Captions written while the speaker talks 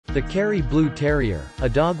The Kerry Blue Terrier, a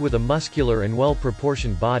dog with a muscular and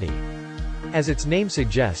well-proportioned body. As its name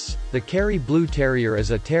suggests, the Kerry Blue Terrier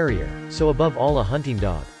is a terrier, so above all a hunting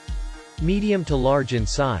dog. Medium to large in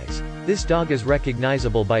size, this dog is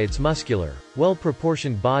recognizable by its muscular,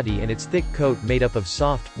 well-proportioned body and its thick coat made up of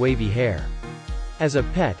soft, wavy hair. As a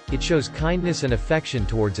pet, it shows kindness and affection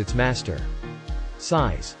towards its master.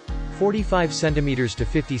 Size: 45 cm to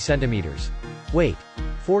 50 cm. Weight: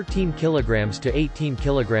 14 kg to 18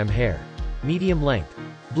 kg. Hair: medium length.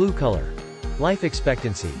 Blue color. Life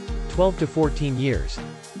expectancy: 12 to 14 years.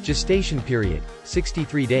 Gestation period: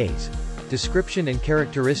 63 days. Description and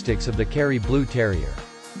characteristics of the Kerry Blue Terrier.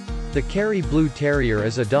 The Kerry Blue Terrier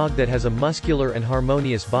is a dog that has a muscular and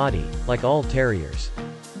harmonious body, like all terriers.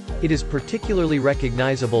 It is particularly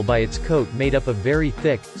recognizable by its coat made up of very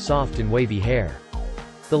thick, soft and wavy hair.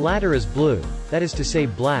 The latter is blue, that is to say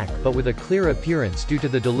black, but with a clear appearance due to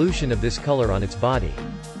the dilution of this color on its body.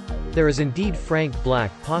 There is indeed frank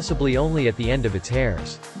black, possibly only at the end of its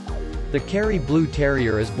hairs. The Kerry Blue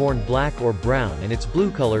Terrier is born black or brown and its blue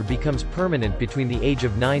color becomes permanent between the age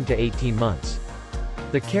of 9 to 18 months.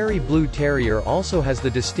 The Kerry Blue Terrier also has the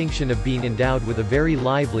distinction of being endowed with a very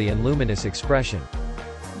lively and luminous expression.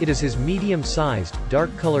 It is his medium-sized,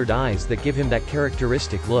 dark-colored eyes that give him that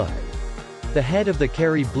characteristic look. The head of the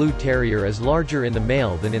Kerry Blue Terrier is larger in the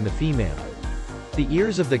male than in the female. The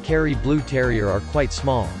ears of the Kerry Blue Terrier are quite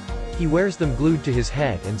small. He wears them glued to his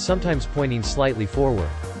head and sometimes pointing slightly forward.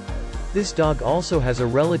 This dog also has a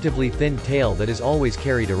relatively thin tail that is always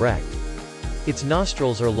carried erect. Its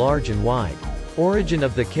nostrils are large and wide. Origin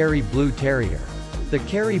of the Kerry Blue Terrier. The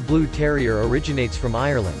Kerry Blue Terrier originates from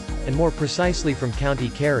Ireland, and more precisely from County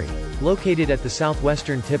Kerry, located at the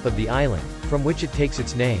southwestern tip of the island, from which it takes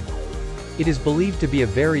its name. It is believed to be a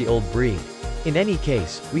very old breed. In any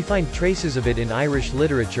case, we find traces of it in Irish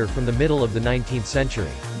literature from the middle of the 19th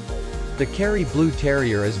century. The Kerry Blue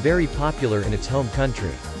Terrier is very popular in its home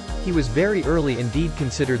country. He was very early indeed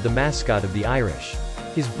considered the mascot of the Irish.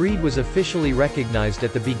 His breed was officially recognized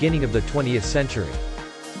at the beginning of the 20th century.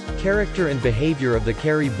 Character and behavior of the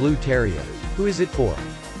Kerry Blue Terrier. Who is it for?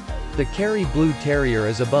 The Kerry Blue Terrier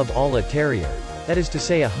is above all a terrier, that is to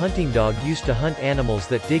say a hunting dog used to hunt animals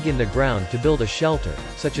that dig in the ground to build a shelter,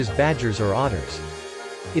 such as badgers or otters.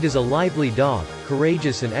 It is a lively dog,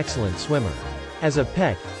 courageous and excellent swimmer. As a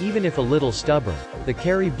pet, even if a little stubborn, the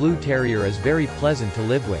Kerry Blue Terrier is very pleasant to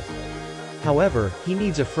live with. However, he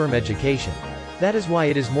needs a firm education. That is why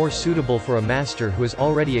it is more suitable for a master who is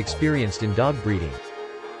already experienced in dog breeding.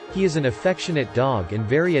 He is an affectionate dog and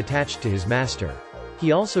very attached to his master.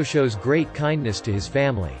 He also shows great kindness to his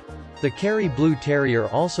family. The Kerry Blue Terrier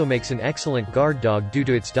also makes an excellent guard dog due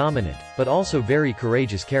to its dominant, but also very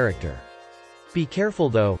courageous character. Be careful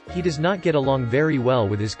though, he does not get along very well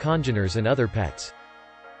with his congeners and other pets.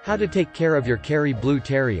 How to take care of your Kerry Blue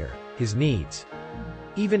Terrier. His needs.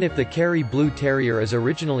 Even if the Kerry Blue Terrier is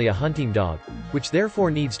originally a hunting dog, which therefore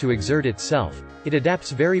needs to exert itself, it adapts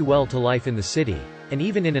very well to life in the city, and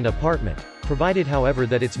even in an apartment, provided however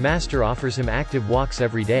that its master offers him active walks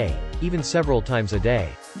every day, even several times a day.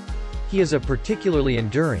 He is a particularly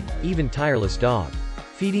enduring, even tireless dog.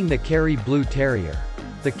 Feeding the Kerry Blue Terrier.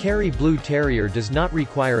 The Kerry Blue Terrier does not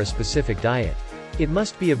require a specific diet. It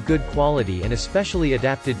must be of good quality and especially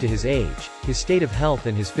adapted to his age, his state of health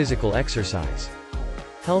and his physical exercise.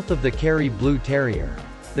 Health of the Kerry Blue Terrier.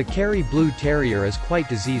 The Kerry Blue Terrier is quite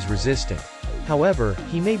disease-resistant. However,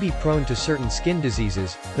 he may be prone to certain skin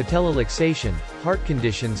diseases, patelloluxation, heart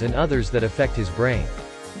conditions and others that affect his brain.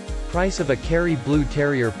 Price of a Kerry Blue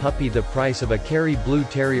Terrier puppy. The price of a Kerry Blue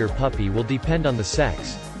Terrier puppy will depend on the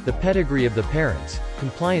sex, the pedigree of the parents,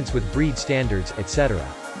 compliance with breed standards, etc.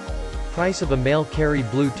 Price of a male Kerry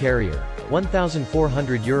Blue Terrier,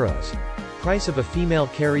 €1,400. Price of a female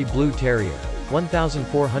Kerry Blue Terrier,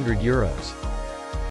 €1,400.